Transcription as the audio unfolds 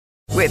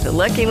With the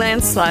Lucky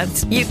Land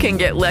Slots, you can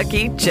get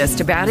lucky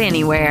just about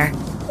anywhere.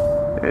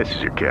 This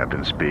is your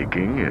captain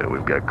speaking.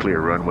 We've got clear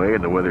runway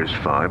and the weather's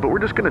fine, but we're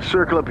just going to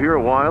circle up here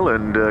a while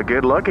and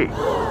get lucky.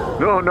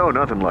 No,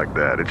 nothing like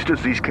that. It's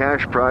just these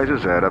cash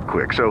prizes add up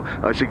quick. So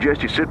I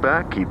suggest you sit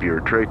back, keep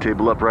your tray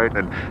table upright,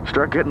 and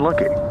start getting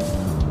lucky.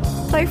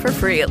 Play for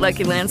free at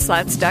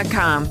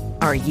LuckyLandSlots.com.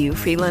 Are you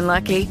feeling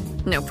lucky?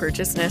 No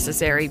purchase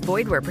necessary.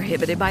 Void where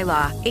prohibited by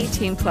law.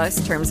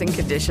 18+ terms and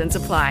conditions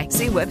apply.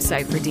 See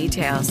website for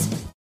details.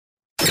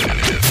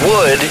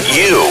 Would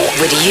you?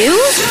 Would you?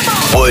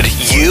 Would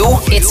you?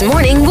 It's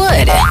Morning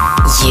Wood.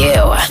 You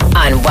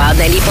on Wild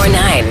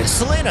 94.9.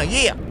 Selena,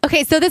 yeah.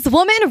 Okay, so this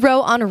woman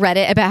wrote on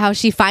Reddit about how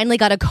she finally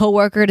got a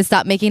coworker to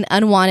stop making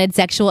unwanted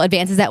sexual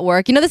advances at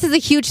work. You know, this is a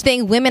huge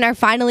thing. Women are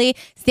finally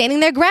standing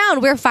their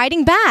ground. We're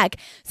fighting back.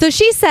 So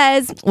she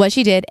says what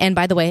she did, and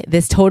by the way,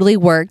 this totally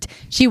worked.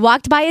 She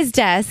walked by his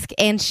desk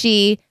and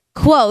she,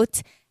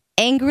 quote,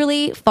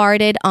 angrily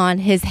farted on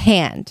his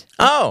hand.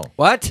 Oh,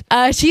 what?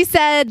 She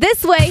said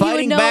this way he would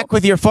Fighting know. back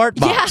with your fart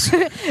box.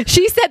 Yeah.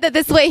 She said that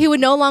this way he would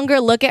no longer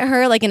look at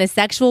her like in a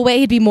sexual way.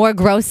 He'd be more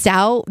grossed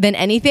out than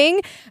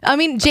anything. I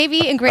mean,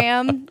 JV and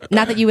Graham,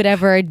 not that you would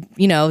ever,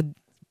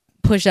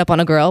 push up on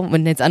a girl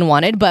when it's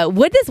unwanted, but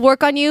would this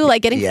work on you,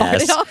 like getting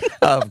farted on?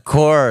 Of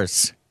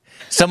course.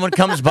 Someone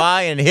comes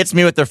by and hits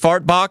me with their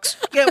fart box.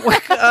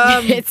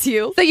 Hits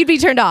you. So you'd be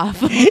turned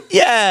off.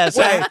 Yes.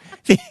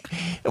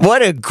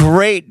 What a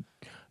great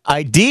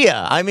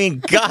idea. I mean,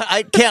 God,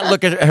 I can't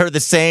look at her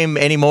the same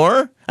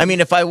anymore. I mean,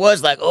 if I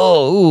was like,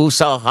 oh, ooh,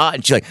 so hot,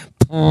 and she's like,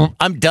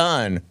 I'm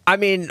done. I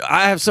mean,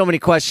 I have so many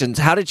questions.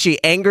 How did she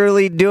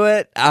angrily do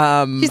it?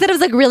 She said it was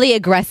like really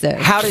aggressive.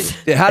 How did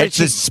It's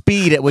she the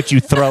speed at which you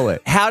throw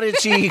it. How did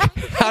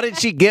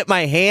she get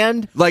my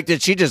hand? Like,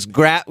 did she just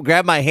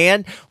grab my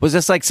hand? Was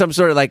this like some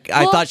sort of like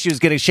I thought she was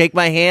going to shake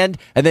my hand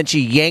and then she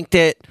yanked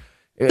it?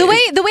 The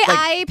way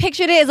I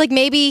pictured it is like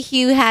maybe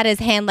he had his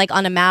hand like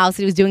on a mouse.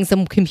 He was doing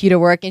some computer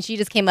work, and she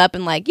just came up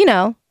and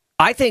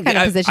I think kind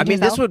of I mean herself.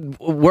 this would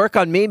work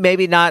on me.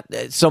 Maybe not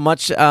so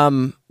much,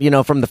 from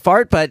the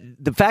fart, but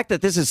the fact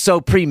that this is so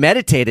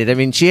premeditated. I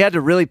mean, she had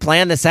to really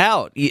plan this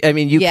out. I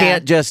mean, you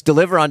can't just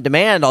deliver on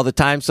demand all the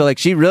time. So, like,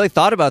 she really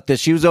thought about this.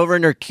 She was over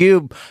in her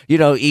cube,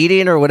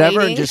 eating or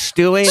whatever, and just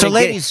stewing. So, and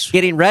ladies,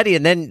 getting ready,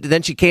 and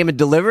then she came and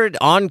delivered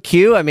on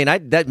cue. I mean,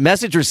 that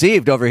message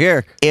received over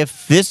here.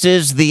 If this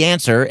is the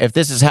answer, if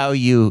this is how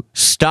you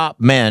stop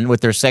men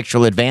with their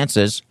sexual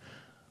advances,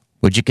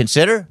 would you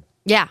consider?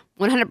 Yeah,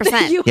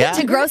 100%. Yeah?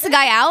 To gross a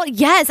guy out?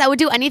 Yes, I would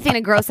do anything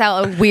to gross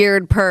out a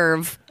weird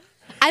perv.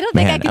 I don't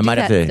think I could I do might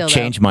that have to still,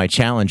 change my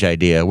challenge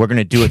idea. We're going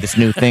to do this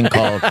new thing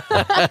called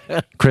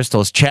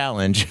Crystal's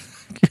Challenge.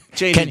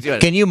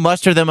 Can you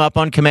muster them up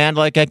on command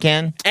like I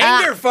can?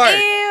 Anger fart.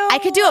 I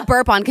could do a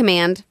burp on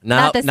command.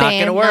 Not the not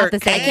same. gonna work. Not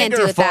the same. I can't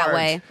do it that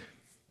way.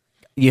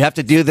 You have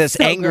to do this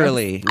So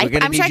angrily. gross. We're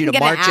going to I'm need sure I you can to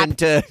get an march app.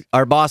 into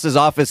our boss's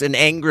office and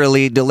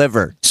angrily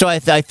deliver. So I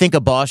think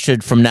a boss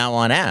should from now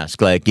on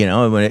ask, like,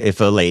 if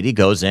a lady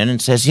goes in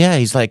and says, yeah,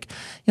 he's like,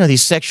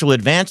 these sexual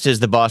advances,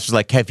 the boss is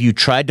like, have you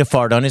tried to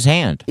fart on his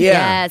hand? Yeah.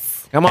 Yes.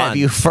 Come on. Have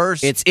you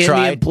first It's in the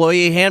tried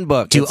employee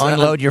handbook to It's,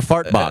 unload your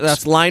fart box?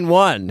 That's line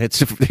one.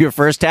 It's your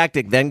first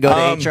tactic. Then go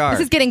to HR. This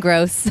is getting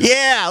gross.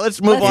 Yeah,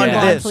 let's move Let's on move to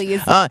on, this.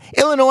 please.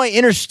 Illinois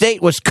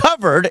Interstate was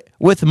covered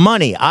with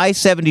money.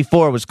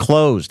 I-74 was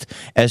closed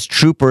as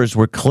troopers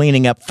were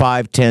cleaning up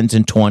 510s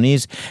and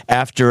 20s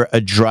after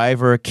a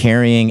driver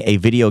carrying a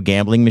video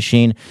gambling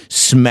machine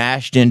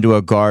smashed into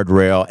a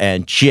guardrail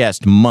and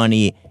just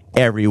money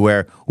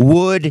everywhere.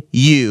 Would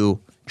you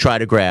try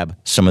to grab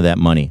some of that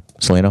money,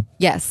 Selena?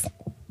 Yes.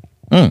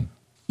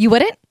 You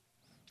wouldn't?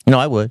 No,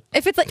 I would.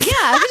 If it's like, if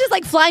it's just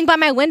like flying by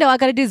my window, all I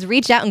got to do is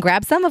reach out and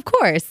grab some, of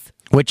course.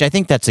 Which I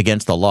think that's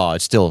against the law.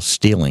 It's still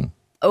stealing.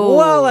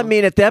 Well, I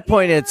mean, at that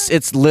point,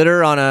 it's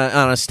litter on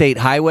a state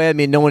highway. I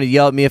mean, no one would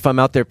yell at me if I'm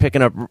out there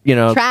picking up,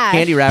 Trash.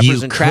 candy wrappers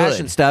You and trash could.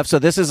 and stuff. So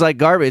this is like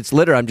garbage. It's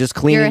litter. I'm just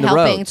cleaning You're the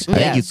helping. roads. I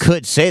think you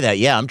could say that.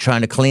 Yeah, I'm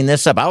trying to clean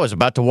this up. I was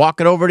about to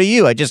walk it over to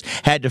you. I just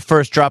had to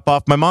first drop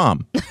off my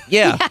mom.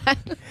 Yeah.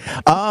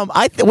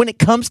 When it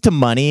comes to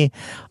money,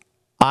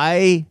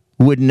 I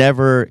would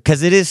never,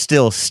 because it is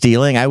still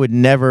stealing. I would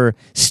never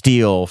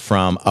steal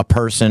from a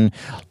person.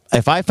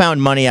 If I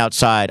found money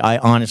outside, I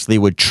honestly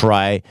would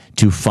try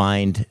to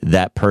find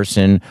that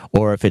person,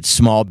 or if it's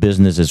small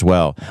business as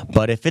well.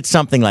 But if it's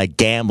something like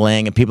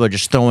gambling and people are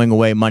just throwing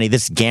away money,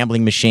 this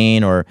gambling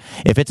machine, or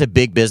if it's a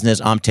big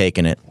business, I'm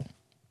taking it.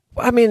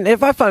 I mean,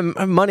 if I find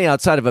money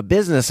outside of a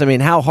business, I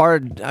mean, how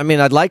hard? I mean,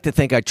 I'd like to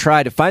think I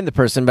try to find the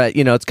person, but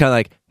it's kind of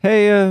like,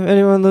 hey,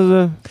 anyone?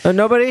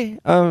 Nobody?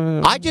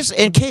 I just,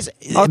 in case,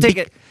 I'll take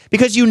it.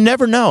 Because you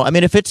never know. I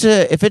mean, if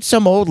it's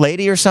some old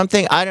lady or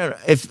something, I don't.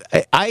 If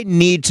I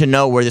need to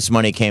know where this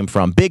money came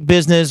from, big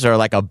business or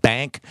like a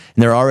bank,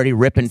 and they're already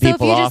ripping So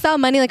people if you off. just saw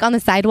money like on the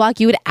sidewalk,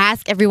 you would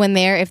ask everyone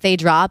there if they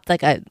dropped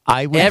like a.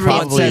 I would Everyone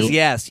probably, says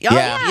yes. Yeah. Oh,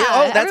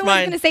 that's everyone's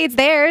mine. going to say it's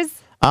theirs.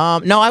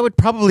 No, I would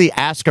probably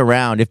ask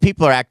around. If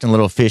people are acting a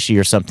little fishy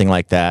or something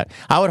like that,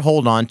 I would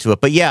hold on to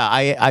it. But yeah,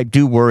 I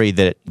do worry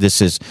that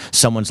this is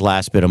someone's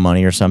last bit of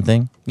money or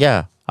something.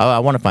 Yeah, I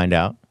want to find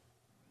out.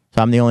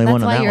 So I'm the only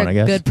one on that one, I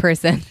guess. You're a good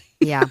person.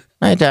 Yeah.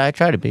 I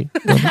try to be.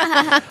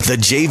 The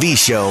JV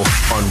Show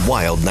on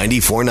Wild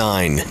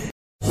 94.9.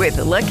 With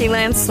the Lucky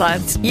Land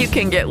Slots, you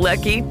can get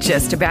lucky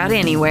just about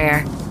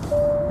anywhere.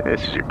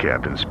 This is your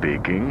captain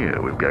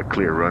speaking. We've got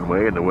clear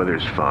runway and the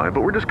weather's fine,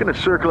 but we're just going to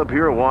circle up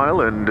here a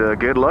while and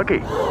get lucky.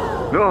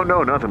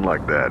 No, nothing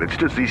like that. It's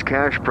just these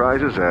cash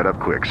prizes add up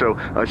quick. So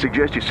I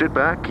suggest you sit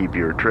back, keep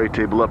your tray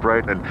table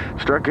upright, and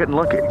start getting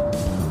lucky.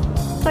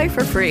 Play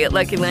for free at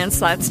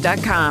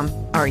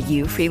LuckyLandSlots.com. Are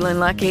you feeling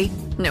lucky?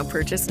 No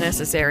purchase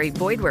necessary.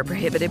 Void where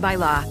prohibited by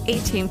law.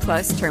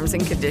 18+ terms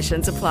and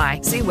conditions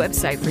apply. See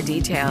website for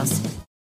details.